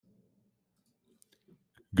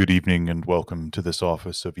Good evening and welcome to this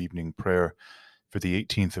office of evening prayer for the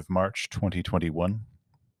 18th of March, 2021.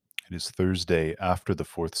 It is Thursday after the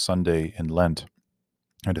fourth Sunday in Lent.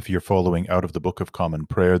 And if you're following out of the Book of Common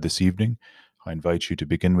Prayer this evening, I invite you to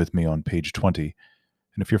begin with me on page 20.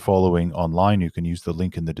 And if you're following online, you can use the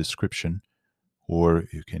link in the description, or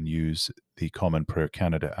you can use the Common Prayer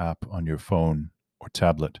Canada app on your phone or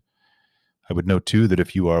tablet. I would note too that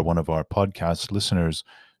if you are one of our podcast listeners,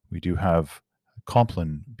 we do have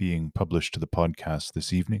Compline being published to the podcast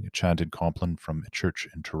this evening, a chanted Compline from a church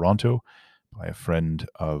in Toronto by a friend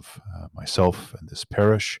of myself and this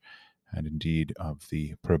parish, and indeed of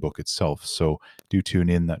the prayer book itself. So do tune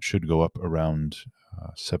in. That should go up around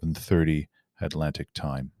 7:30 Atlantic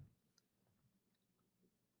time.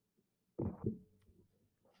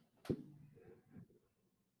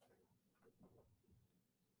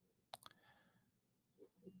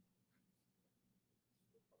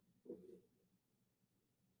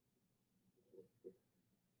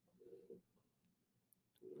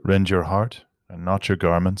 Rend your heart and not your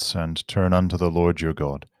garments, and turn unto the Lord your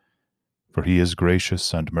God. For he is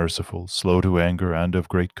gracious and merciful, slow to anger, and of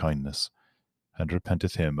great kindness, and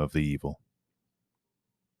repenteth him of the evil.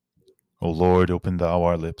 O Lord, open thou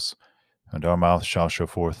our lips, and our mouth shall show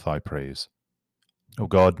forth thy praise. O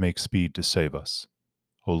God, make speed to save us.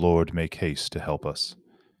 O Lord, make haste to help us.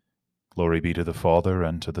 Glory be to the Father,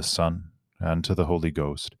 and to the Son, and to the Holy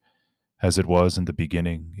Ghost, as it was in the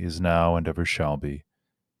beginning, is now, and ever shall be,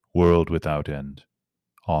 world without end.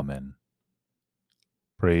 Amen.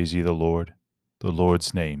 Praise ye the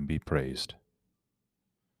Lord's name be praised.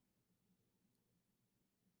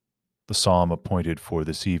 The psalm appointed for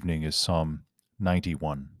this evening is Psalm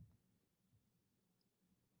 91.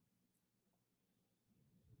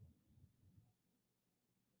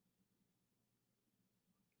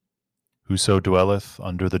 Whoso dwelleth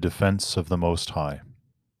under the defence of the Most High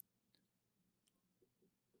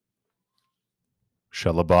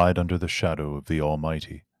shall abide under the shadow of the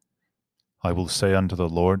Almighty. I will say unto the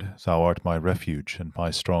Lord, Thou art my refuge and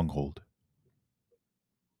my stronghold,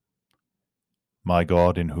 my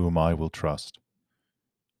God in whom I will trust.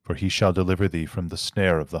 For he shall deliver thee from the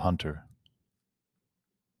snare of the hunter,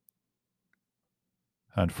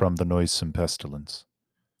 and from the noisome pestilence.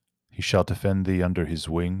 He shall defend thee under his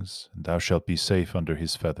wings, and thou shalt be safe under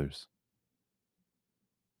his feathers.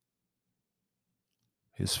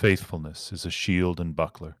 His faithfulness is a shield and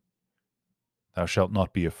buckler. Thou shalt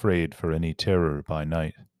not be afraid for any terror by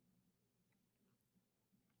night,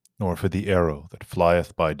 nor for the arrow that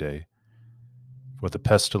flieth by day, for the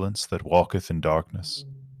pestilence that walketh in darkness,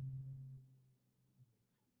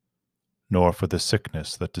 nor for the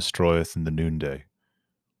sickness that destroyeth in the noonday.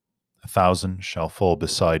 1,000 shall fall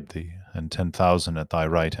beside thee, and 10,000 at thy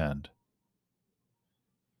right hand,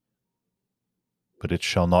 but it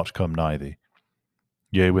shall not come nigh thee.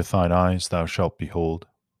 Yea, with thine eyes thou shalt behold,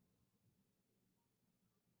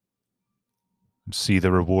 and see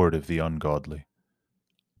the reward of the ungodly,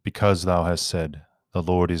 because thou hast said, The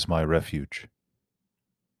Lord is my refuge,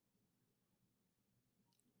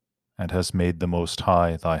 and hast made the Most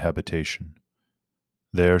High thy habitation.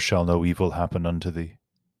 There shall no evil happen unto thee,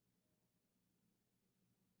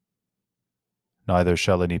 neither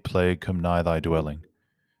shall any plague come nigh thy dwelling,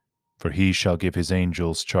 for he shall give his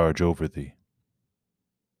angels charge over thee,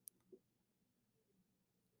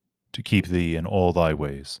 to keep thee in all thy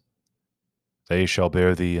ways. They shall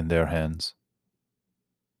bear thee in their hands,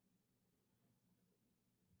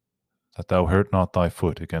 that thou hurt not thy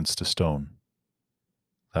foot against a stone.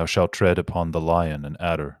 Thou shalt tread upon the lion and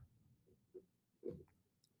adder.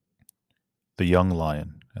 The young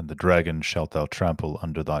lion and the dragon shalt thou trample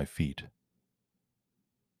under thy feet.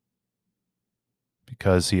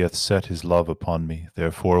 Because he hath set his love upon me,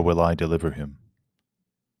 therefore will I deliver him.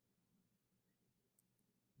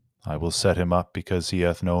 I will set him up because he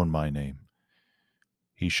hath known my name.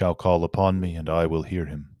 He shall call upon me, and I will hear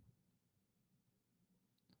him.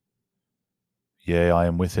 Yea, I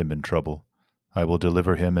am with him in trouble. I will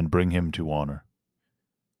deliver him and bring him to honor.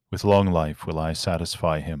 With long life will I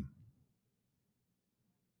satisfy him,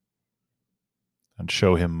 and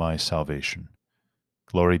show him my salvation.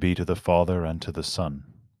 Glory be to the Father, and to the Son,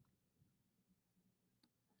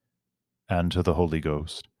 and to the Holy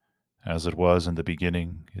Ghost, as it was in the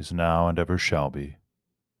beginning, is now, and ever shall be,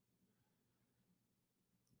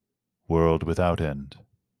 world without end.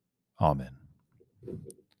 Amen.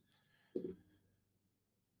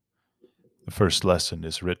 The first lesson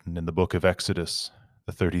is written in the book of Exodus,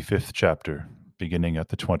 the 35th chapter, beginning at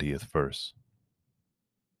the 20th verse.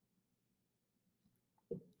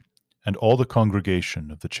 And all the congregation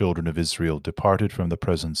of the children of Israel departed from the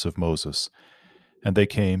presence of Moses, And they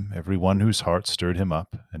came, every one whose heart stirred him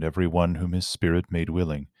up, and every one whom his spirit made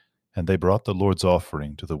willing. And they brought the Lord's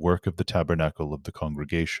offering to the work of the tabernacle of the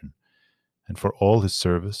congregation, and for all his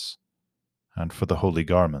service, and for the holy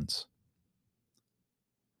garments.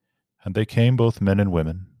 And they came, both men and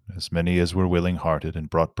women, as many as were willing hearted, and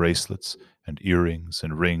brought bracelets, and earrings,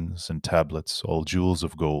 and rings, and tablets, all jewels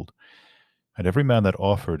of gold. And every man that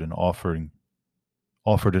offered an offering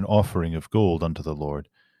of gold unto the Lord.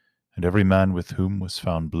 And every man with whom was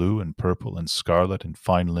found blue and purple and scarlet and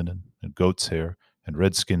fine linen and goat's hair and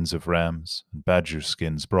red skins of rams and badger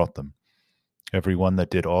skins brought them. Every one that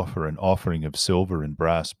did offer an offering of silver and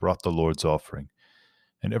brass brought the Lord's offering.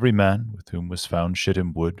 And every man with whom was found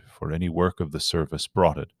shittim wood for any work of the service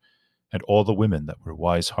brought it. And all the women that were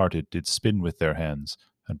wise-hearted did spin with their hands,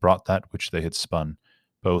 and brought that which they had spun,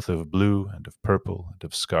 both of blue and of purple and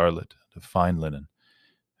of scarlet and of fine linen.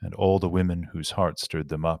 And all the women whose heart stirred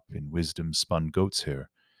them up in wisdom spun goat's hair.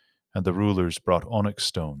 And the rulers brought onyx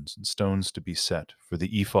stones, and stones to be set for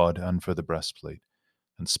the ephod and for the breastplate,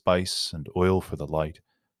 and spice and oil for the light,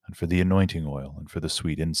 and for the anointing oil, and for the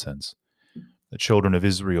sweet incense. The children of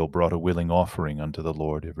Israel brought a willing offering unto the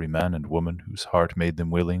Lord, every man and woman whose heart made them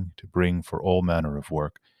willing to bring for all manner of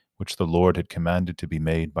work, which the Lord had commanded to be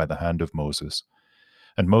made by the hand of Moses.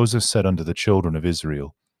 And Moses said unto the children of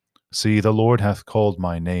Israel, See, the Lord hath called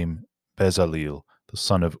my name Bezaleel, the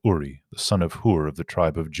son of Uri, the son of Hur of the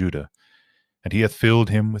tribe of Judah. And he hath filled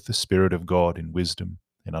him with the Spirit of God in wisdom,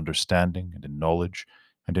 in understanding, and in knowledge,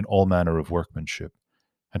 and in all manner of workmanship,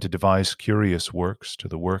 and to devise curious works, to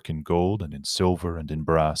the work in gold, and in silver, and in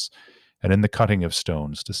brass, and in the cutting of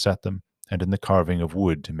stones to set them, and in the carving of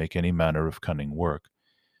wood to make any manner of cunning work.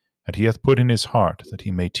 And he hath put in his heart that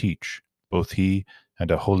he may teach, both he and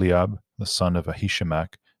Aholiab, the son of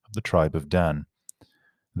Ahishamach, of the tribe of Dan.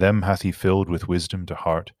 Them hath he filled with wisdom to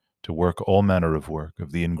heart, to work all manner of work,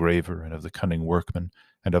 of the engraver, and of the cunning workman,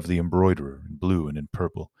 and of the embroiderer, in blue and in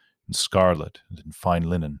purple, in scarlet, and in fine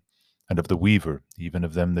linen, and of the weaver, even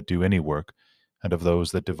of them that do any work, and of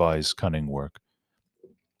those that devise cunning work.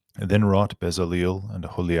 And then wrought Bezaleel and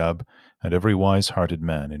Aholiab, and every wise-hearted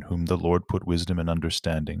man, in whom the Lord put wisdom and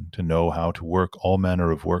understanding, to know how to work all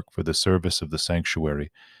manner of work for the service of the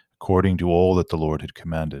sanctuary, according to all that the Lord had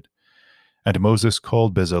commanded. And Moses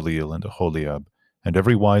called Bezaleel and Aholiab, and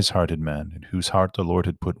every wise-hearted man, in whose heart the Lord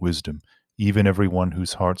had put wisdom, even every one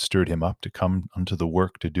whose heart stirred him up to come unto the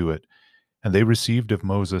work to do it. And they received of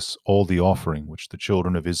Moses all the offering which the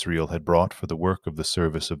children of Israel had brought for the work of the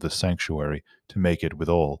service of the sanctuary, to make it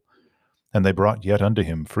withal. And they brought yet unto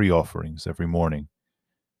him free offerings every morning.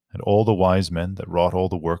 And all the wise men that wrought all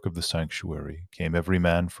the work of the sanctuary came every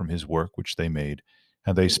man from his work which they made,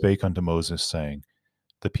 and they spake unto Moses, saying,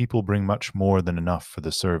 The people bring much more than enough for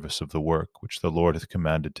the service of the work which the Lord hath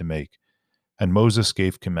commanded to make. And Moses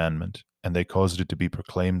gave commandment, and they caused it to be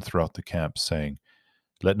proclaimed throughout the camp, saying,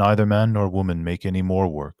 Let neither man nor woman make any more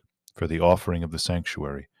work for the offering of the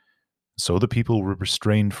sanctuary. So the people were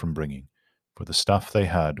restrained from bringing, for the stuff they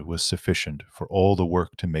had was sufficient for all the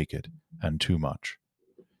work to make it, and too much.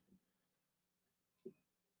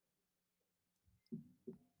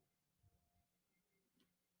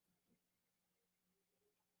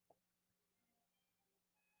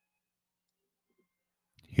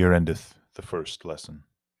 Here endeth the first lesson.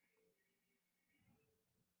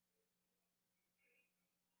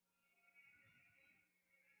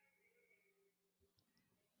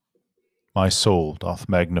 My soul doth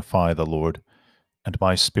magnify the Lord, and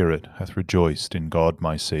my spirit hath rejoiced in God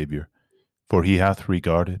my Saviour. For he hath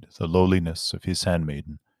regarded the lowliness of his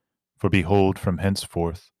handmaiden. For behold, from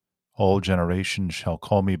henceforth all generations shall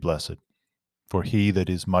call me blessed. For he that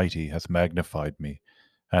is mighty hath magnified me,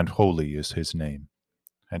 and holy is his name.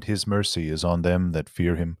 And his mercy is on them that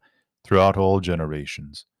fear him throughout all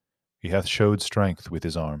generations. He hath showed strength with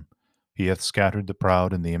his arm. He hath scattered the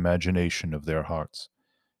proud in the imagination of their hearts.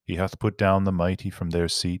 He hath put down the mighty from their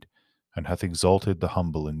seat, and hath exalted the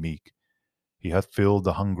humble and meek. He hath filled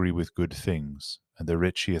the hungry with good things, and the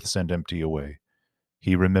rich he hath sent empty away.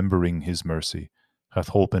 He, remembering his mercy, hath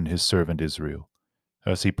holpen his servant Israel,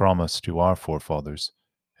 as he promised to our forefathers,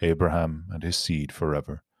 Abraham and his seed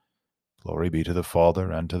forever. Glory be to the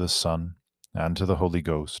Father, and to the Son, and to the Holy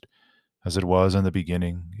Ghost, as it was in the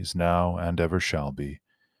beginning, is now, and ever shall be,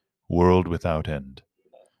 world without end.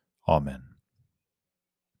 Amen.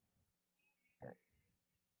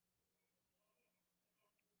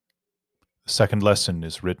 The second lesson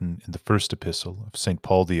is written in the first epistle of St.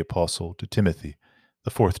 Paul the Apostle to Timothy,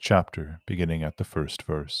 the 4th chapter, beginning at the 1st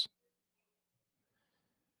verse.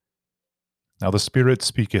 Now the Spirit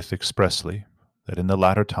speaketh expressly, that in the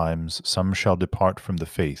latter times some shall depart from the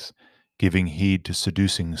faith, giving heed to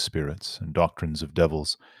seducing spirits and doctrines of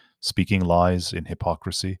devils, speaking lies in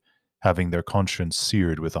hypocrisy, having their conscience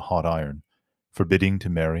seared with a hot iron, forbidding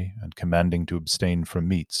to marry, and commanding to abstain from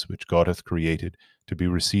meats which God hath created, to be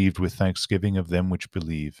received with thanksgiving of them which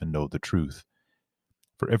believe and know the truth.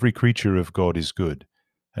 For every creature of God is good,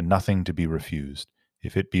 and nothing to be refused,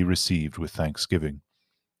 if it be received with thanksgiving.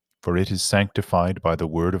 For it is sanctified by the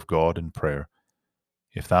word of God and prayer.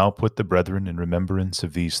 If thou put the brethren in remembrance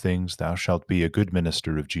of these things, thou shalt be a good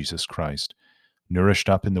minister of Jesus Christ, nourished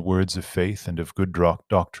up in the words of faith and of good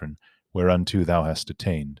doctrine, whereunto thou hast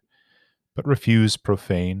attained. But refuse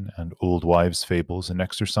profane and old wives' fables, and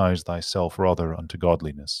exercise thyself rather unto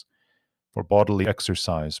godliness. For bodily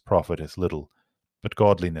exercise profiteth little, but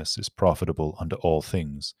godliness is profitable unto all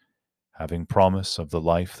things, having promise of the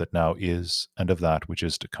life that now is, and of that which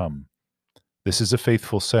is to come. This is a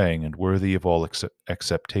faithful saying, and worthy of all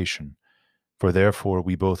acceptation. For therefore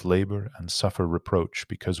we both labor and suffer reproach,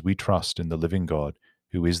 because we trust in the living God,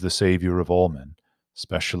 who is the Saviour of all men,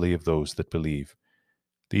 especially of those that believe.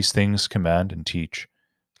 These things command and teach.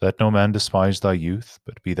 Let no man despise thy youth,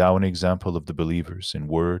 but be thou an example of the believers in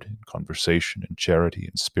word, in conversation, in charity,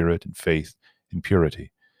 in spirit, in faith, in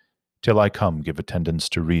purity. Till I come, give attendance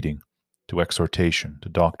to reading, to exhortation, to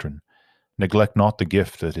doctrine. Neglect not the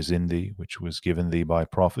gift that is in thee, which was given thee by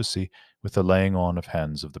prophecy, with the laying on of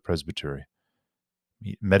hands of the presbytery.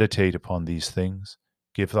 Meditate upon these things,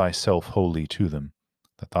 give thyself wholly to them,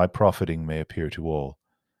 that thy profiting may appear to all.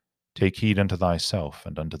 Take heed unto thyself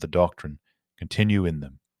and unto the doctrine, continue in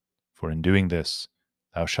them, for in doing this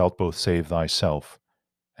thou shalt both save thyself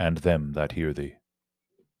and them that hear thee.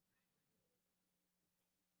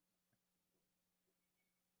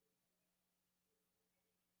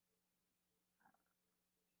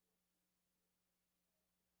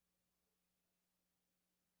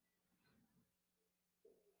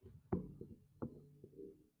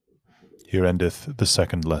 Here endeth the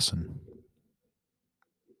second lesson.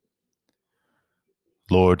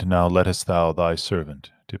 Lord, now lettest thou thy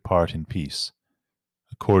servant depart in peace,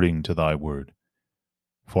 according to thy word.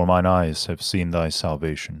 For mine eyes have seen thy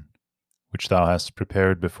salvation, which thou hast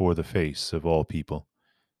prepared before the face of all people,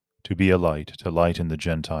 to be a light to lighten the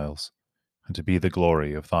Gentiles, and to be the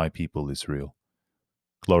glory of thy people Israel.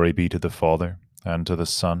 Glory be to the Father, and to the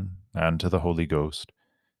Son, and to the Holy Ghost,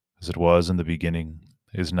 as it was in the beginning,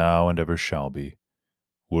 is now, and ever shall be,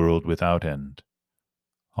 world without end.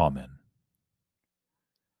 Amen.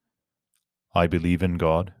 I believe in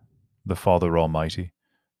God, the Father Almighty,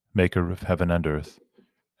 maker of heaven and earth,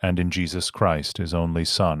 and in Jesus Christ, his only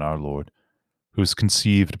Son, our Lord, who was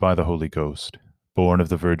conceived by the Holy Ghost, born of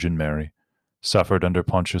the Virgin Mary, suffered under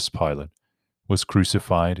Pontius Pilate, was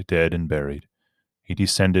crucified, dead, and buried. He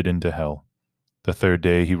descended into hell. The third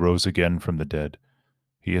day he rose again from the dead.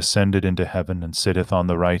 He ascended into heaven, and sitteth on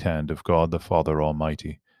the right hand of God the Father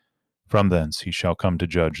Almighty. From thence he shall come to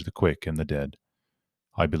judge the quick and the dead.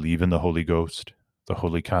 I believe in the Holy Ghost, the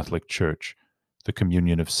Holy Catholic Church, the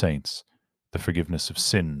communion of saints, the forgiveness of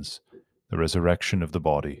sins, the resurrection of the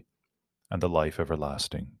body, and the life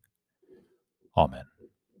everlasting. Amen.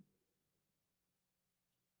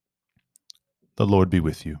 The Lord be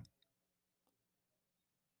with you.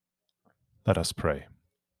 Let us pray.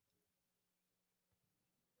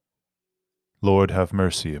 Lord, have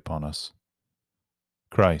mercy upon us.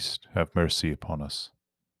 Christ, have mercy upon us.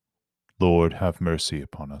 Lord, have mercy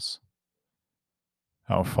upon us.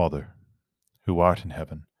 Our Father, who art in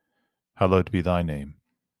heaven, hallowed be thy name.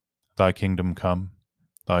 Thy kingdom come,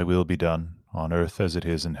 thy will be done, on earth as it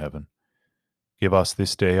is in heaven. Give us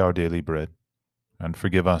this day our daily bread, and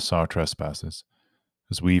forgive us our trespasses,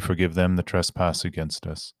 as we forgive them that trespass against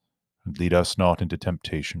us. And lead us not into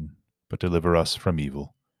temptation, but deliver us from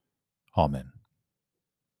evil. Amen.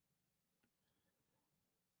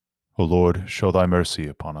 O Lord, show thy mercy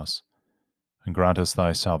upon us, and grant us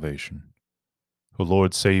thy salvation. O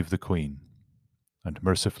Lord, save the Queen, and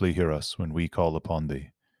mercifully hear us when we call upon thee.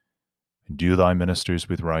 Endue thy ministers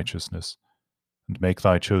with righteousness, and make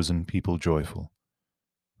thy chosen people joyful.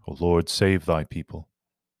 O Lord, save thy people,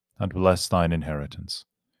 and bless thine inheritance.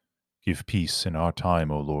 Give peace in our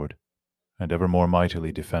time, O Lord, and evermore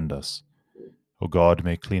mightily defend us. O God,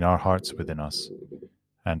 may clean our hearts within us,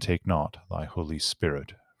 and take not thy Holy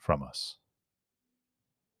Spirit from us.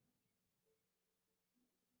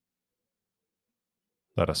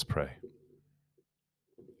 Let us pray.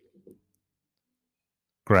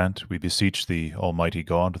 Grant, we beseech thee, Almighty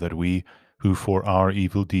God, that we, who for our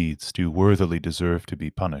evil deeds do worthily deserve to be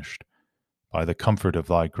punished, by the comfort of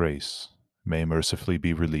thy grace, may mercifully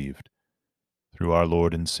be relieved. Through our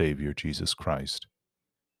Lord and Saviour Jesus Christ.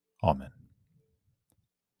 Amen.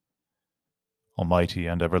 Almighty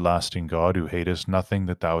and everlasting God, who hatest nothing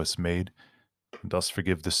that thou hast made, and dost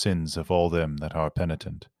forgive the sins of all them that are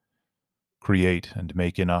penitent, create and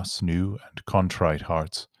make in us new and contrite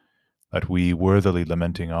hearts, that we, worthily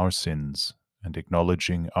lamenting our sins and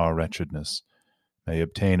acknowledging our wretchedness, may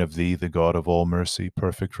obtain of thee, the God of all mercy,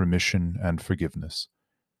 perfect remission and forgiveness,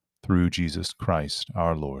 through Jesus Christ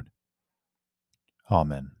our Lord.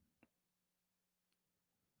 Amen.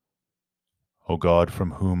 O God,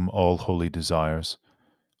 from whom all holy desires,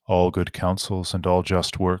 all good counsels, and all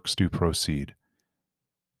just works do proceed,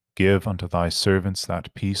 give unto thy servants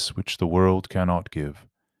that peace which the world cannot give,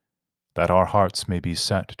 that our hearts may be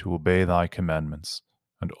set to obey thy commandments,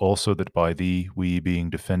 and also that by thee we, being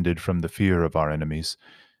defended from the fear of our enemies,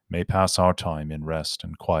 may pass our time in rest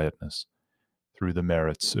and quietness, through the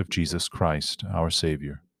merits of Jesus Christ our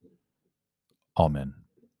Saviour. Amen.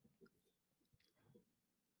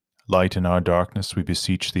 Light in our darkness, we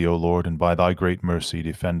beseech thee, O Lord, and by thy great mercy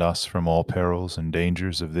defend us from all perils and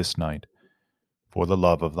dangers of this night, for the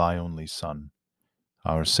love of thy only Son,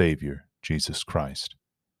 our Saviour, Jesus Christ.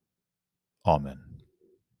 Amen.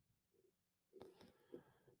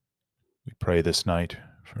 We pray this night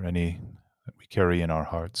for any that we carry in our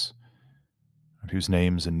hearts, and whose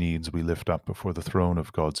names and needs we lift up before the throne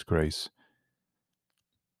of God's grace,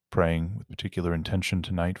 praying with particular intention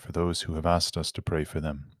tonight for those who have asked us to pray for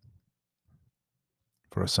them.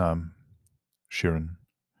 For Assam, Sharon,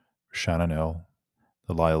 Shannon L.,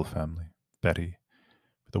 the Lyle family, Betty,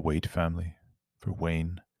 for the Waite family, for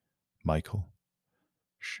Wayne, Michael,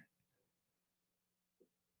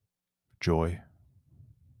 Joy,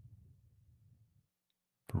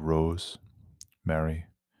 for Rose, Mary,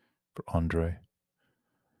 for Andre,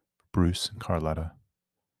 for Bruce and Carletta,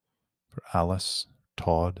 for Alice,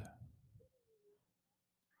 Todd,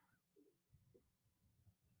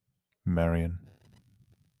 Marion,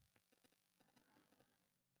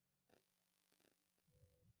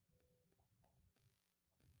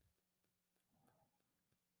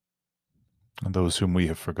 and those whom we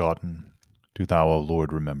have forgotten, do thou, O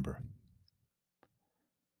Lord, remember.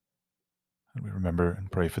 And we remember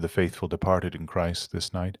and pray for the faithful departed in Christ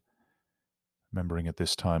this night, remembering at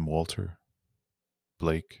this time Walter,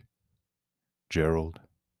 Blake, Gerald,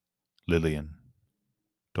 Lillian,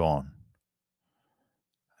 Dawn,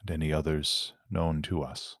 and any others known to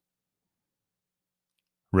us.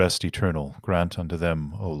 Rest eternal grant unto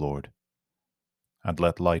them, O Lord, and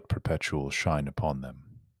let light perpetual shine upon them.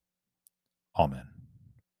 Amen.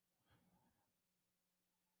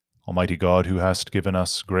 Almighty God, who hast given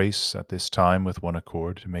us grace at this time with one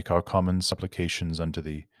accord to make our common supplications unto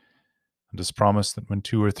thee, and hast promised that when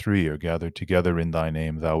 2 or 3 are gathered together in thy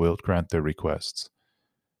name, thou wilt grant their requests.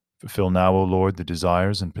 Fulfill now, O Lord, the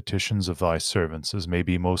desires and petitions of thy servants as may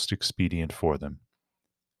be most expedient for them,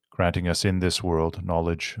 granting us in this world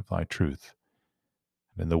knowledge of thy truth,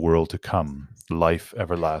 and in the world to come life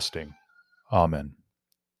everlasting. Amen.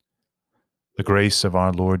 The grace of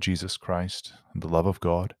our Lord Jesus Christ, and the love of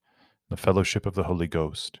God, and the fellowship of the Holy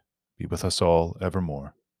Ghost, be with us all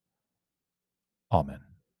evermore. Amen.